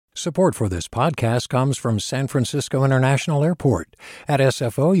Support for this podcast comes from San Francisco International Airport. At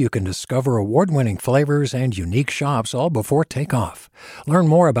SFO, you can discover award-winning flavors and unique shops all before takeoff. Learn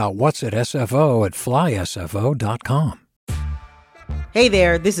more about what's at SFO at flysfo.com. Hey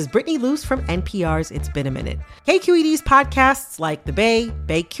there, this is Brittany Luce from NPR's It's Been a Minute. KQED's podcasts like The Bay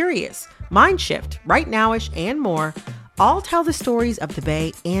Curious, Mindshift, Right Nowish, and more all tell the stories of the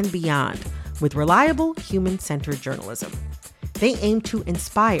Bay and beyond with reliable, human-centered journalism. They aim to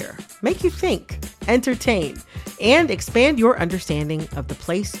inspire, make you think, entertain, and expand your understanding of the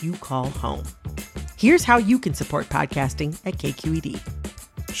place you call home. Here's how you can support podcasting at KQED.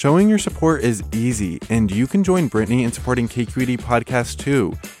 Showing your support is easy, and you can join Brittany in supporting KQED Podcast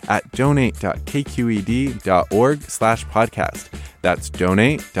too at donate.kqed.org/podcast. That's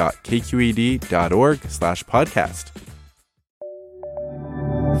donate.kqed.org/podcast.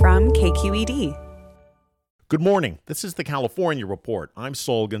 From KQED. Good morning. This is the California Report. I'm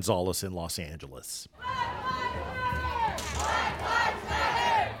Saul Gonzalez in Los Angeles.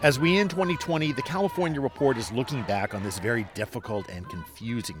 As we end 2020, the California Report is looking back on this very difficult and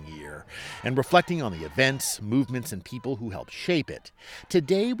confusing year and reflecting on the events, movements, and people who helped shape it.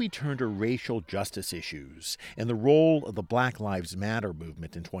 Today, we turn to racial justice issues and the role of the Black Lives Matter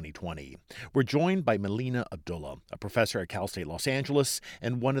movement in 2020. We're joined by Melina Abdullah, a professor at Cal State Los Angeles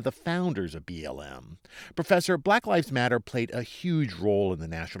and one of the founders of BLM. Professor, Black Lives Matter played a huge role in the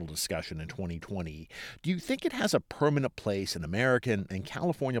national discussion in 2020. Do you think it has a permanent place in American and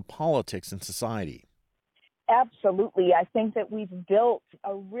California politics and society? Absolutely. I think that we've built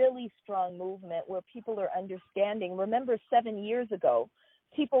a really strong movement where people are understanding. Remember, 7 years ago,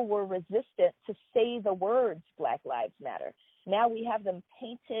 people were resistant to say the words Black Lives Matter. Now we have them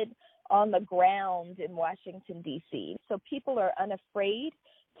painted on the ground in Washington, D.C. So people are unafraid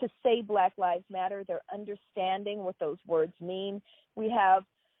to say Black Lives Matter. They're understanding what those words mean. We have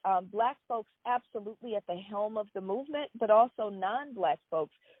Black folks absolutely at the helm of the movement, but also non-Black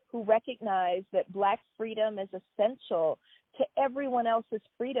folks who recognize that Black freedom is essential to everyone else's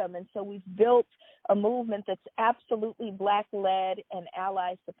freedom. And so we've built a movement that's absolutely Black-led and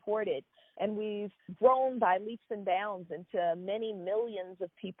ally-supported. And we've grown by leaps and bounds into many millions of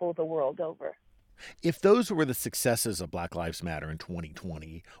people the world over. If those were the successes of Black Lives Matter in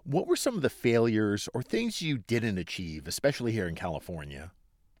 2020, what were some of the failures or things you didn't achieve, especially here in California?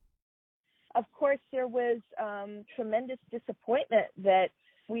 Of course, there was tremendous disappointment that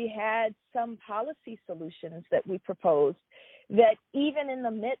we had some policy solutions that we proposed that even in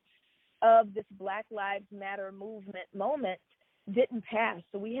the midst of this Black Lives Matter movement moment didn't pass.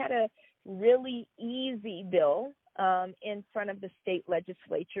 So we had a really easy bill in front of the state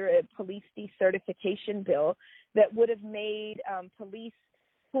legislature, a police decertification bill that would have made police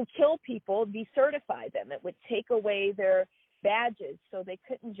who kill people decertify them. It would take away their badges so they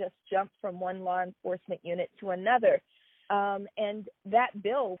couldn't just jump from one law enforcement unit to another. And that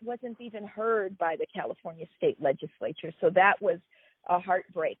bill wasn't even heard by the California state legislature. So that was a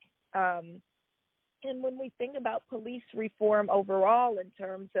heartbreak. And when we think about police reform overall in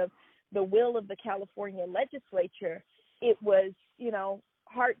terms of the will of the California legislature, it was,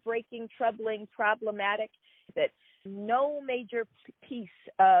 heartbreaking, troubling, problematic that no major piece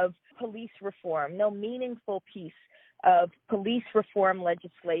of police reform, no meaningful piece of police reform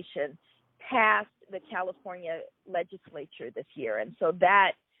legislation passed the California legislature this year. And so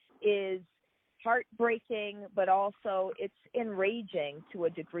that is heartbreaking, but also it's enraging to a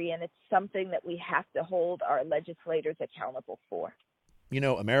degree, and it's something that we have to hold our legislators accountable for.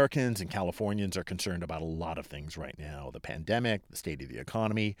 Americans and Californians are concerned about a lot of things right now. The pandemic, the state of the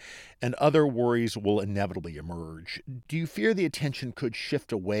economy, and other worries will inevitably emerge. Do you fear the attention could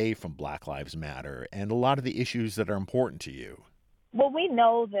shift away from Black Lives Matter and a lot of the issues that are important to you? Well, we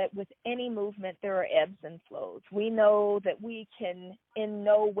know that with any movement, there are ebbs and flows. We know that we can in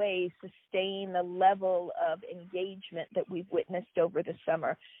no way sustain the level of engagement that we've witnessed over the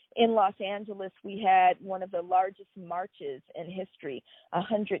summer. In Los Angeles, we had one of the largest marches in history,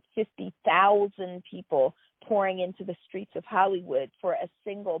 150,000 people pouring into the streets of Hollywood for a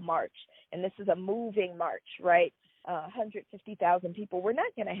single march. And this is a moving march, right? 150,000 people. We're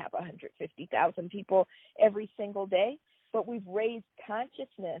not going to have 150,000 people every single day, but we've raised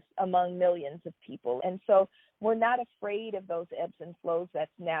consciousness among millions of people. And so we're not afraid of those ebbs and flows.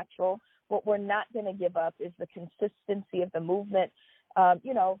 That's natural. What we're not going to give up is the consistency of the movement.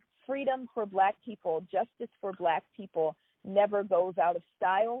 Freedom for Black people, justice for Black people never goes out of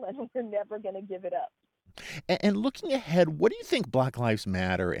style, and we're never going to give it up. And looking ahead, what do you think Black Lives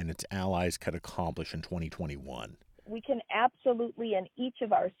Matter and its allies could accomplish in 2021? We can absolutely, in each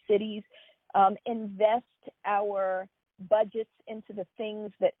of our cities, invest our budgets into the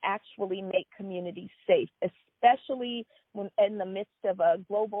things that actually make communities safe, especially when in the midst of a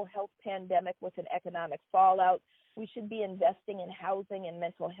global health pandemic with an economic fallout. We should be investing in housing and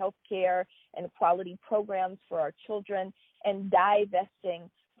mental health care and quality programs for our children, and divesting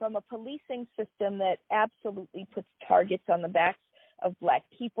from a policing system that absolutely puts targets on the backs of Black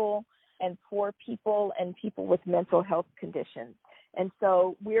people and poor people and people with mental health conditions. And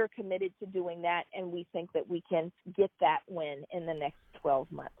so we're committed to doing that, and we think that we can get that win in the next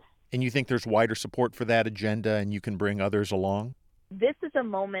 12 months. And you think there's wider support for that agenda and you can bring others along? This is a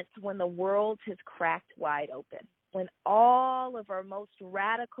moment when the world has cracked wide open, when all of our most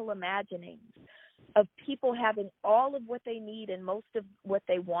radical imaginings of people having all of what they need and most of what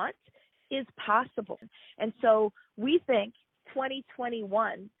they want is possible. And so we think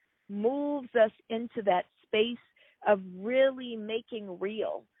 2021 moves us into that space of really making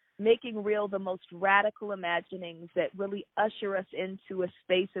real the most radical imaginings that really usher us into a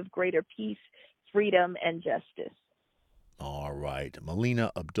space of greater peace, freedom, and justice. All right.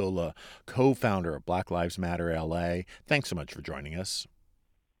 Melina Abdullah, co-founder of Black Lives Matter LA. Thanks so much for joining us.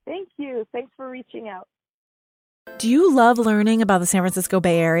 Thank you. Thanks for reaching out. Do you love learning about the San Francisco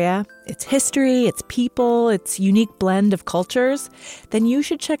Bay Area, its history, its people, its unique blend of cultures? Then you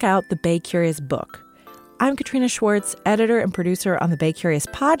should check out the Bay Curious book. I'm Katrina Schwartz, editor and producer on the Bay Curious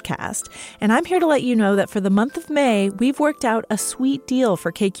podcast, and I'm here to let you know that for the month of May, we've worked out a sweet deal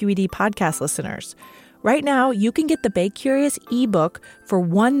for KQED podcast listeners. Right now, you can get the Bay Curious ebook for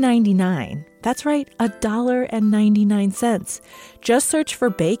 $1.99. That's right, $1.99. Just search for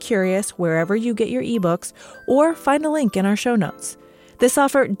Bay Curious wherever you get your ebooks, or find a link in our show notes. This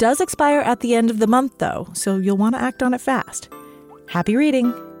offer does expire at the end of the month, though, so you'll want to act on it fast. Happy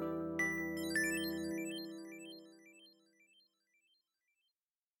reading!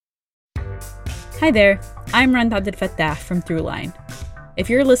 Hi there, I'm Rand Abdel Fattah from Throughline. If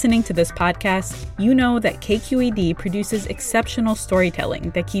you're listening to this podcast, you know that KQED produces exceptional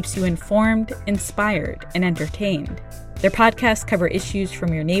storytelling that keeps you informed, inspired, and entertained. Their podcasts cover issues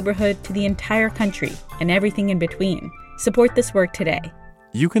from your neighborhood to the entire country and everything in between. Support this work today.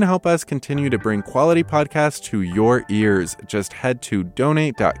 You can help us continue to bring quality podcasts to your ears. Just head to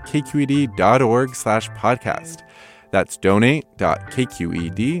donate.kqed.org/podcast. That's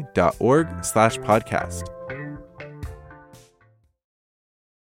donate.kqed.org/podcast.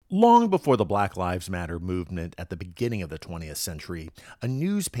 Long before the Black Lives Matter movement at the beginning of the 20th century, a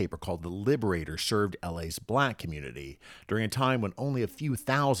newspaper called The Liberator served LA's Black community during a time when only a few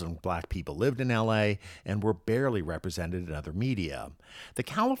thousand Black people lived in LA and were barely represented in other media. The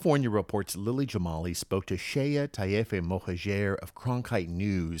California Report's Lily Jamali spoke to Shea Tayefe Mohajer of Cronkite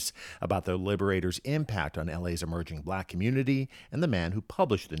News about The Liberator's impact on LA's emerging Black community and the man who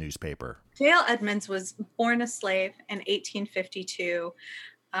published the newspaper. J.L. Edmonds was born a slave in 1852.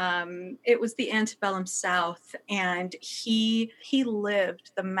 It was the antebellum South, and he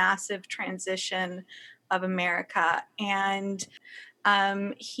lived the massive transition of America. And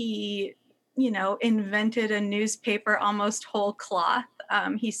he, invented a newspaper almost whole cloth.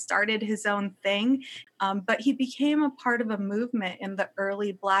 He started his own thing, but he became a part of a movement in the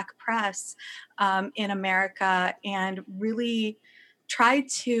early Black press in America, and really tried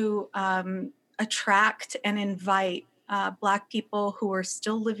to attract and invite Black people who were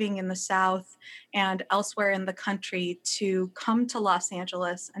still living in the South and elsewhere in the country to come to Los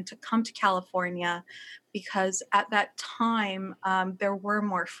Angeles and to come to California, because at that time there were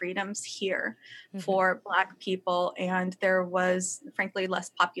more freedoms here for Black people, and there was, frankly,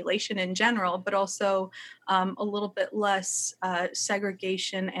 less population in general, but also a little bit less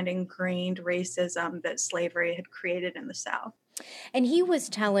segregation and ingrained racism that slavery had created in the South. And he was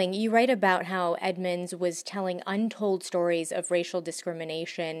telling, you write about how Edmonds was telling untold stories of racial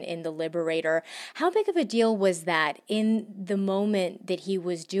discrimination in The Liberator. How big of a deal was that in the moment that he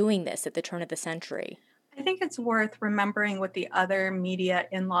was doing this at the turn of the century? I think it's worth remembering what the other media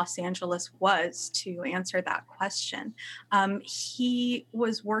in Los Angeles was to answer that question. He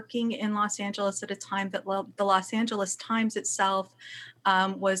was working in Los Angeles at a time that the Los Angeles Times itself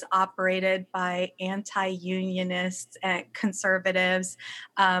was operated by anti-unionists and conservatives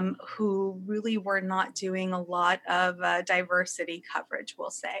who really were not doing a lot of diversity coverage,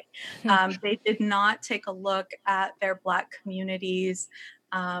 we'll say. They did not take a look at their Black communities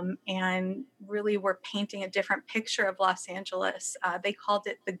and really were painting a different picture of Los Angeles. They called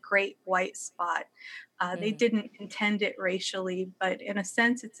it the Great White Spot. They didn't intend it racially, but in a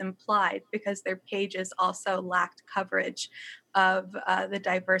sense it's implied, because their pages also lacked coverage of the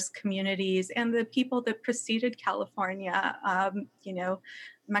diverse communities and the people that preceded California,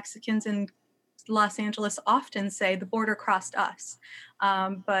 Mexicans and Los Angeles often say the border crossed us.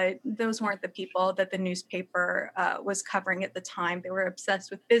 But those weren't the people that the newspaper was covering at the time. They were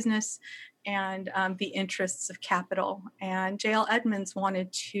obsessed with business and the interests of capital. And J.L. Edmonds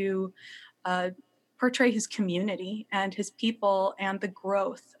wanted to portray his community and his people and the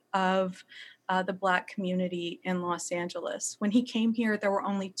growth of the Black community in Los Angeles. When he came here, there were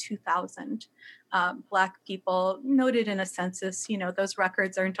only 2,000 Black people noted in a census. Those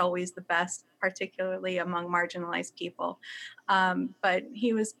records aren't always the best, particularly among marginalized people. But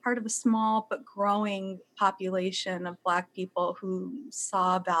he was part of a small but growing population of Black people who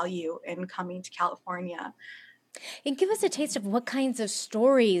saw value in coming to California. And give us a taste of what kinds of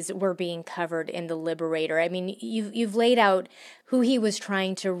stories were being covered in The Liberator. I mean, you've laid out who he was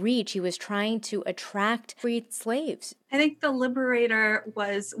trying to reach. He was trying to attract freed slaves. I think The Liberator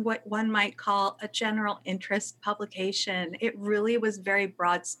was what one might call a general interest publication. It really was very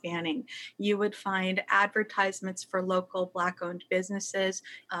broad spanning. You would find advertisements for local Black-owned businesses,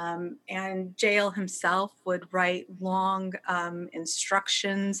 and J.L. himself would write long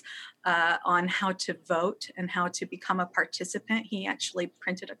instructions on how to vote and how to become a participant. He actually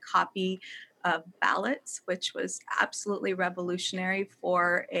printed a copy of ballots, which was absolutely revolutionary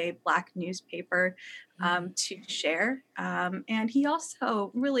for a Black newspaper to share. And he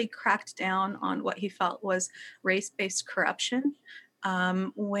also really cracked down on what he felt was race-based corruption.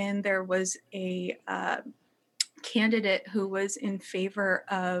 When there was a candidate who was in favor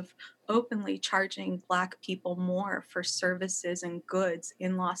of openly charging Black people more for services and goods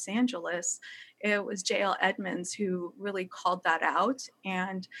in Los Angeles, it was J.L. Edmonds who really called that out.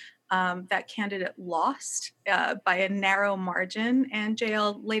 And that candidate lost by a narrow margin, and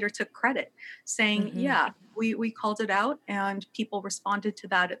J.L. later took credit, saying, we called it out, and people responded to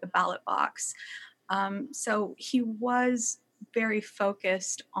that at the ballot box. So he was very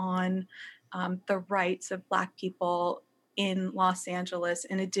focused on the rights of Black people in Los Angeles,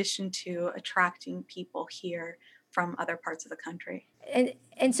 in addition to attracting people here from other parts of the country. And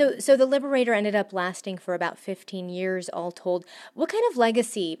so The Liberator ended up lasting for about 15 years, all told. What kind of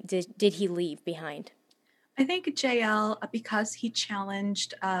legacy did he leave behind? I think J.L., because he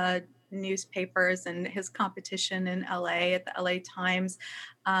challenged newspapers and his competition in L.A. at the L.A. Times,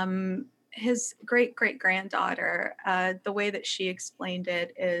 his great-great-granddaughter, the way that she explained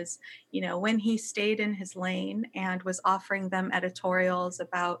it is, when he stayed in his lane and was offering them editorials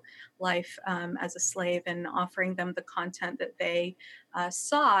about life as a slave and offering them the content that they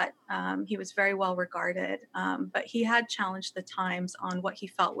sought, he was very well regarded. But he had challenged the Times on what he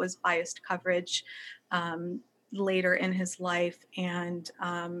felt was biased coverage later in his life. And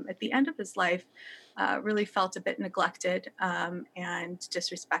at the end of his life, really felt a bit neglected and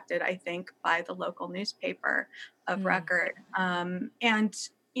disrespected, I think, by the local newspaper of record. And,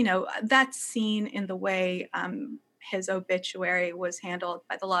 that's seen in the way his obituary was handled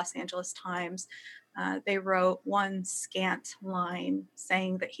by the Los Angeles Times. They wrote one scant line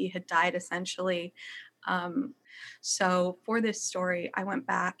saying that he had died, essentially. So for this story, I went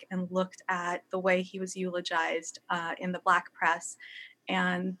back and looked at the way he was eulogized in the Black press,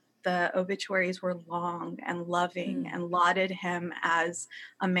 and the obituaries were long and loving and lauded him as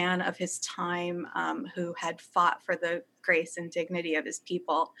a man of his time who had fought for the grace and dignity of his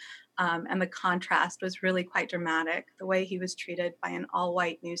people. And the contrast was really quite dramatic. The way he was treated by an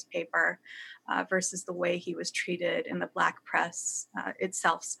all-white newspaper versus the way he was treated in the Black press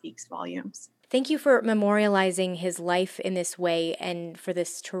itself speaks volumes. Thank you for memorializing his life in this way and for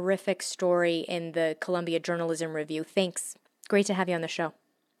this terrific story in the Columbia Journalism Review. Thanks. Great to have you on the show.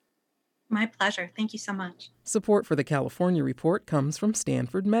 My pleasure. Thank you so much. Support for the California Report comes from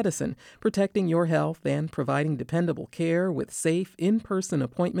Stanford Medicine, protecting your health and providing dependable care with safe in-person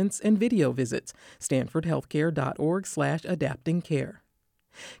appointments and video visits. StanfordHealthcare.org/adaptingcare.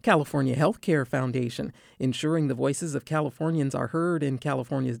 California Healthcare Foundation, ensuring the voices of Californians are heard in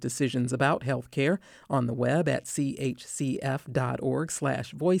California's decisions about healthcare, on the web at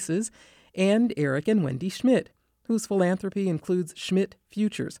chcf.org/voices, and Eric and Wendy Schmidt, whose philanthropy includes Schmidt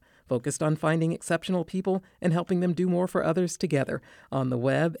Futures, focused on finding exceptional people and helping them do more for others together, on the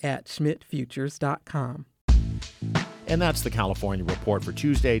web at schmidtfutures.com. And that's the California Report for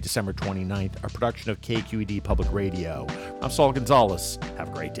Tuesday, December 29th, a production of KQED Public Radio. I'm Saul Gonzalez. Have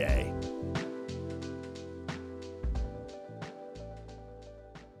a great day.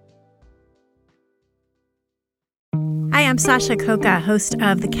 Hi, I'm Sasha Khokha, host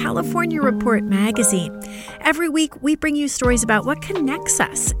of the California Report magazine. Every week, we bring you stories about what connects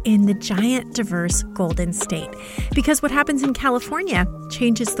us in the giant, diverse Golden State. Because what happens in California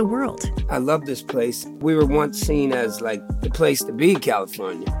changes the world. I love this place. We were once seen as like the place to be,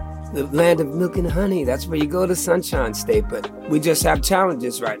 California. the land of milk and honey. That's where you go to Sunshine State, but we just have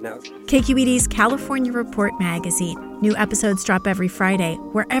challenges right now. KQED's California Report magazine. New episodes drop every Friday,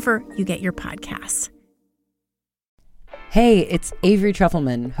 wherever you get your podcasts. Hey, it's Avery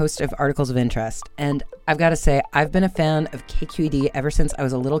Trufelman, host of Articles of Interest. And I've got to say, I've been a fan of KQED ever since I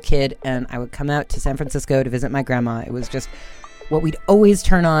was a little kid and I would come out to San Francisco to visit my grandma. It was just what we'd always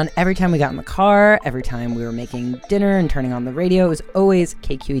turn on every time we got in the car, every time we were making dinner and turning on the radio. It was always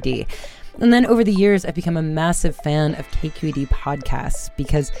KQED. And then over the years, I've become a massive fan of KQED podcasts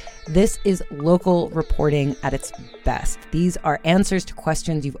because this is local reporting at its best. These are answers to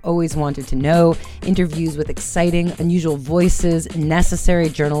questions you've always wanted to know, interviews with exciting, unusual voices, necessary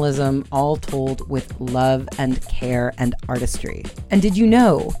journalism, all told with love and care and artistry. And did you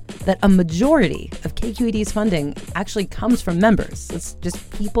know that a majority of KQED's funding actually comes from members? It's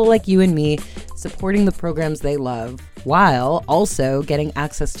just people like you and me supporting the programs they love, while also getting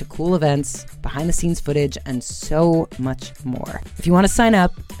access to cool events, behind-the-scenes footage, and so much more. If you want to sign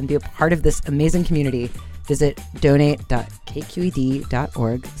up and be a part of this amazing community, visit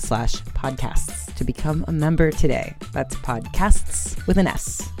donate.kqed.org/podcasts to become a member today. That's podcasts with an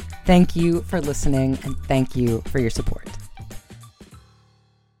S. Thank you for listening, and thank you for your support.